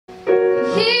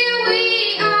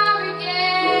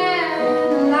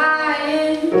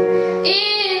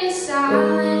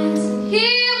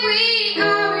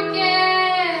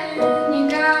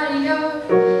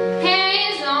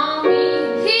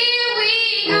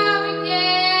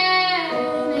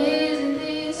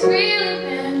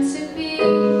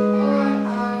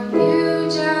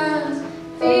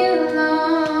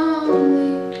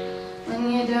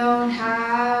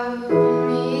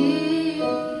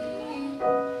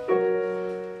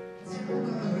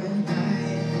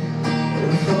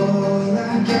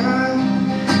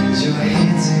got is your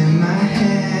hands in my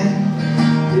hand.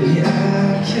 Baby, I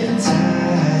could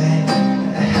die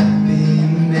a happy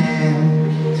man.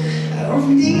 I don't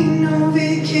need no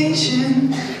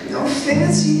vacation, no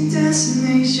fancy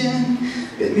destination.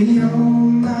 Baby, you're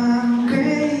my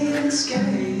great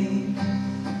escape.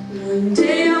 One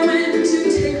day I went to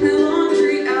take my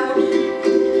laundry out.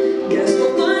 Guess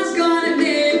what was gonna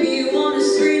make me wanna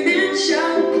scream and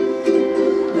shout?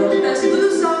 The best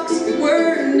blue socks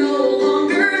were no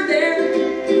longer there.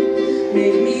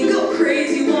 Made me go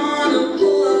crazy, wanna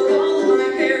pull out all of my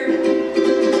hair.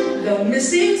 The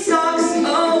missing socks,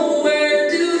 oh, where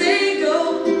do they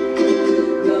go?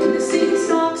 The missing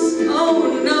socks,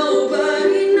 oh,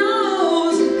 nobody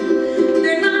knows.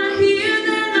 They're not here,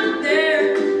 they're not there.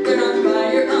 They're not by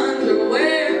your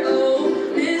underwear. Oh,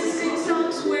 missing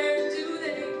socks, where do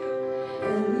they go?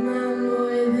 Am I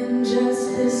more than just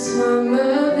the sum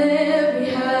of every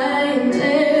high and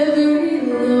every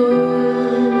low?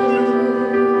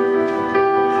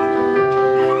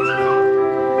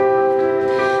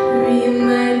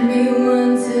 Remind me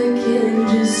once again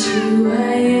just who I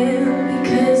am,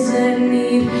 because I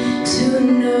need to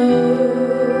know.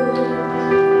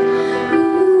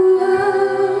 Ooh,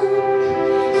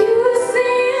 you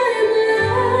say I'm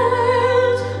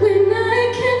loved when I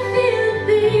can't feel a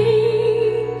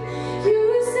thing. You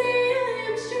say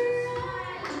I'm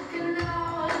strong. You know,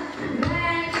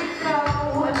 make it go.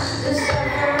 The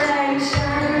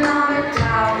separation on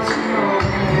 1,000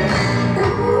 moments.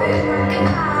 Ooh, it working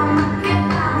out, get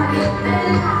the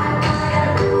light.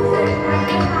 Ooh, it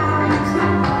working out, makes my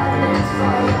body dance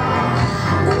for you.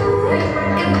 Ooh, it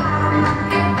working out,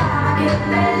 get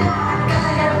the light.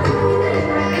 Ooh, it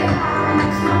working out,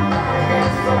 makes my body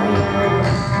dance for you.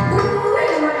 Ooh,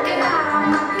 it working out,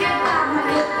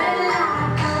 get the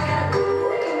light.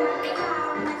 Ooh, it working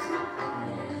out, makes my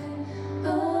body.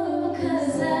 Oh,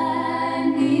 'cause I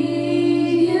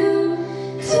need you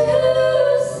to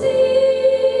see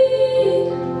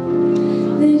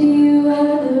that you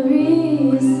are the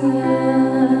reason.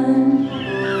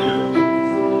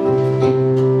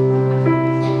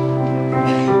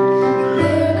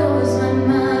 There goes my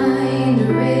mind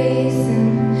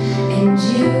racing, and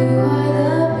you are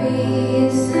the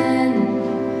reason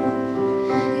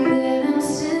that I'm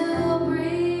still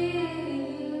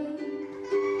breathing.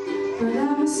 But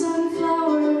I'm a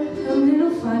sunflower, a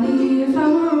little funny. If I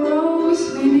were a rose,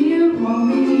 maybe you'd want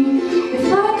me. If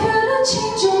I could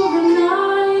change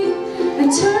overnight and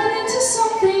turn into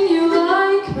something you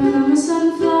like. But I'm a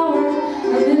sunflower,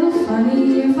 a little funny.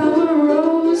 If I were a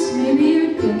rose, maybe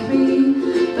you'd pick me.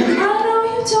 But I know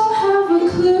you don't have a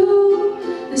clue.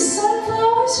 The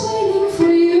sunflower's waiting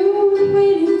for you,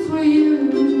 waiting for you.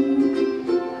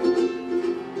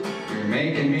 You're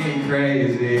making me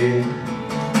crazy,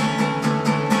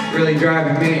 really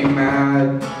driving me mad.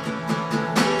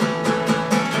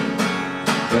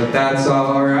 But that's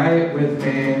alright with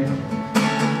me.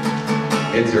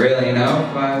 It's really no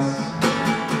fuss,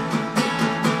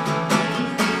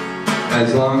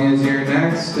 as long as you're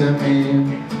next to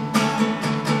me.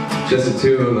 Just the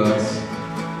two of us.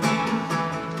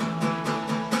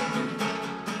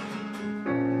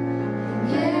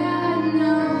 Yeah, I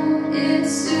know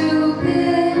it's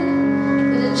stupid,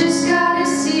 but I just gotta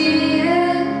see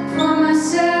it for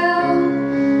myself.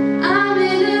 I'm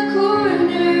in a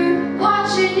corner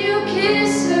watching you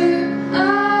kiss her. Oh,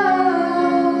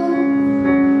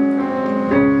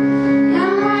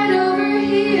 I'm right over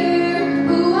here,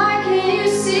 but why can't you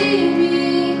see me?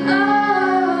 Oh,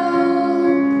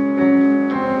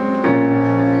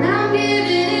 and I'm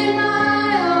giving it my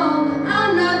all, but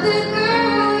I'm not the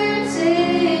girl you're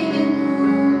taking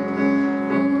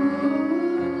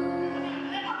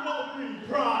Wolverine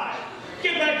pride.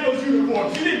 Get back those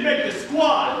uniforms. You didn't make the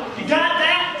squad. You got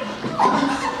that?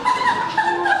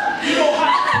 You don't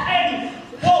have any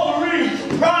Wolverine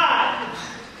pride.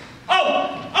 Oh!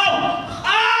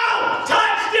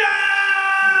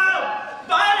 Touchdown!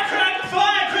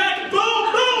 Firecracker, boom,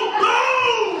 boom,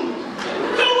 boom!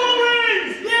 Go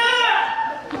Wolverines! Yeah!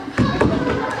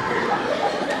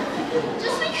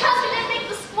 Just because we didn't make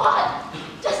the squad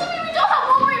doesn't mean we don't have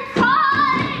Wolverine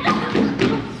pride.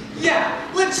 Yeah,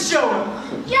 let's show him.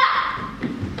 Yeah.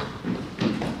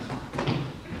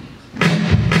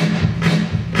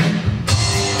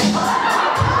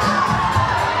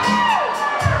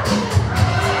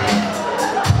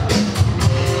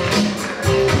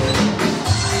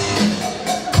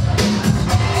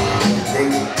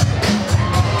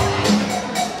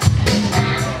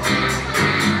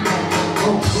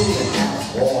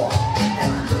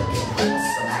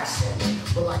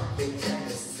 But like Big Tank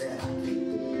said,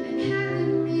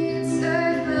 Academy and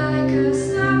Earth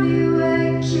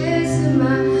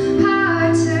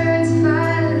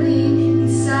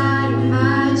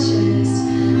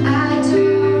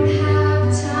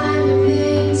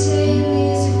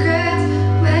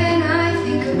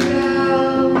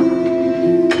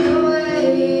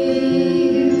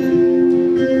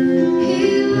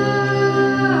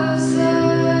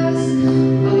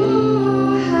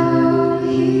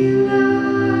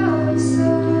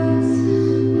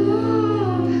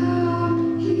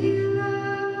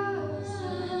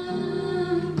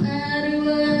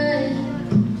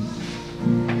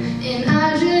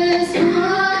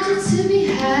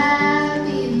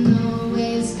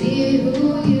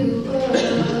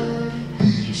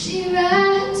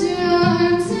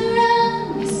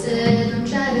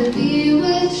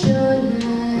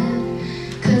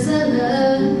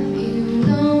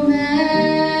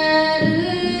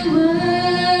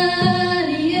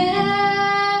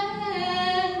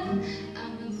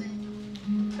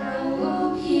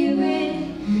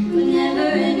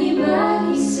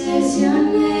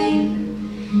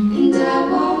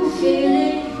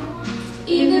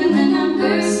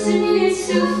bursting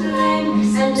into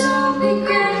flames. And don't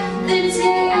regret the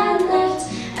day I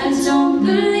left, and don't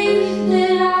believe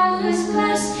that I was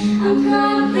blessed. I'm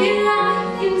probably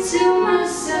lying to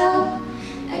myself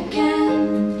again.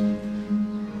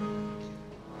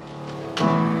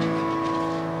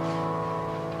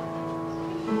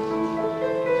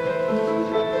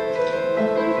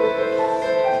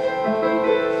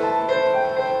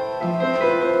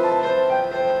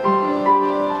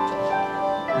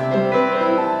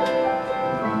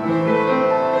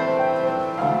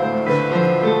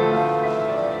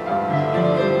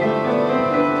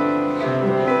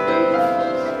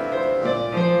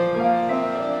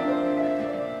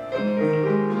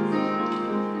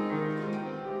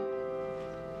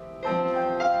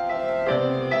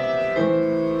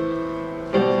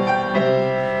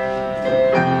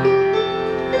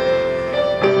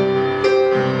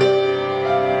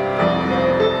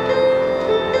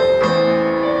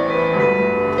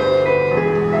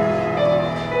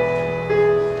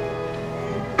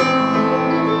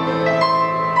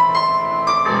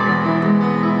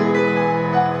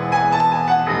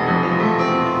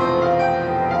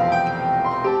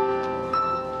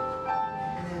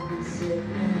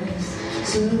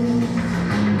 To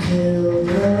kill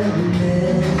the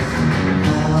myth,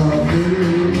 I'll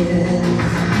begin,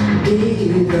 be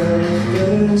the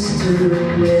first to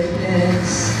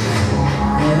witness,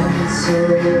 and so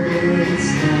it's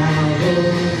now or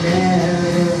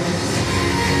never.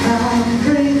 I'm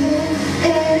breathing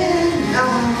in,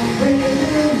 I'm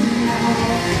breathing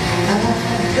out.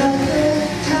 I've got the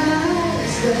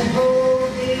ties that hold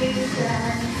me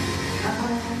down.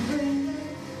 I'm breathing.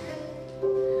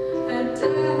 I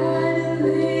died a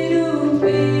little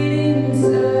bit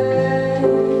inside,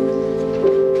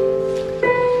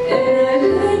 and I've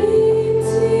laid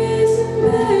tears in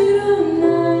bed all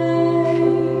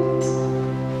night,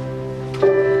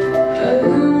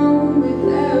 alone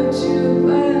without you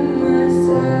by my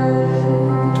side.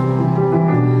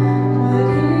 But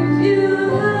if you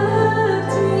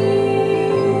loved me,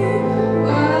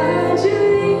 why'd you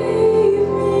leave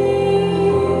me?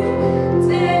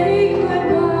 Take my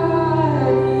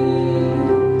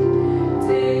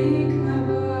take my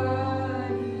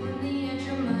body. In the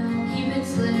extra mile, keep it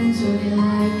slim. So they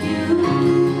like you.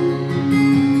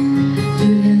 Do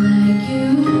they like you?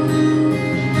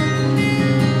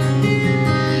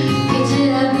 Hate to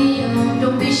have me on,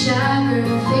 don't be shy,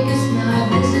 girl. Fake a smile.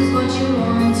 This is what you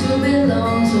want to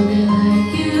belong. So they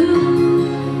like you.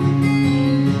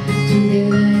 Do they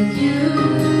like you?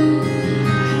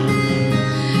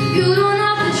 You don't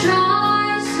have to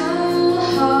try so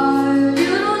hard. You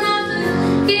don't have to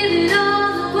give it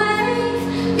all away.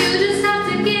 You just have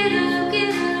to get up,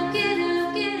 get up, get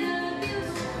up, get up.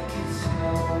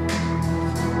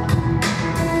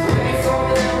 Wait for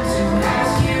them to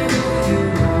ask you who you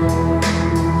know.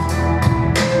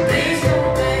 Please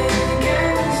don't make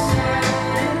any sad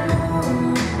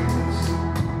moves.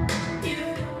 You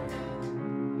don't know.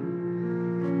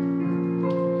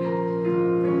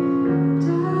 I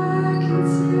can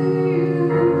see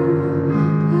you,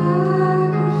 I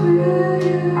can feel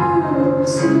you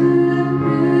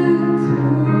slipping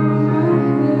through my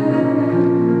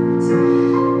hands.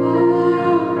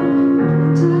 Oh,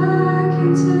 and I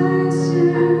can taste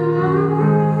you,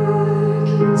 I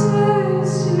can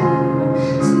taste you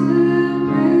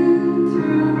slipping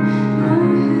through my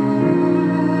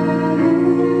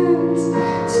hands.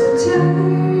 So take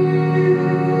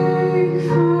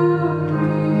from me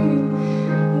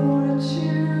what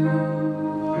you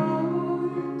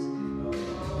want.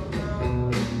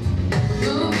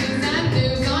 Movies and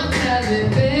news on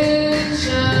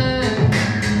television.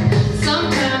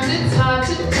 Sometimes it's hard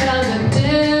to tell the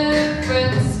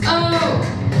difference. Oh,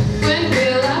 when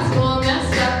real life's more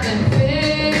messed up than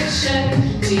fiction.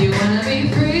 Do you wanna be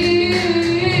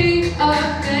free of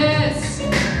this?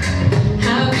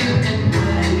 Have you and I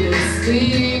been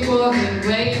sleepwalking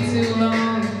way too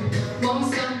long? Won't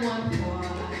someone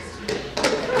pause?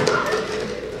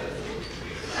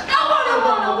 I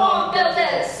wanna build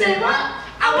this. Say what?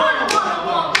 I wanna build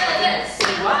this.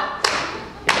 Say what?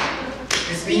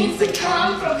 This means to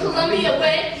come from Columbia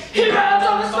way. He rides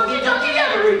on his funky donkey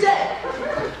every day.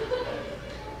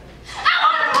 I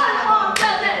wanna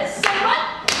build this. Say what?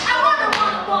 I wanna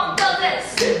build this.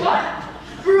 Say what?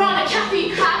 We're on a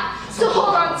caffeine high, so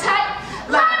hold on tight.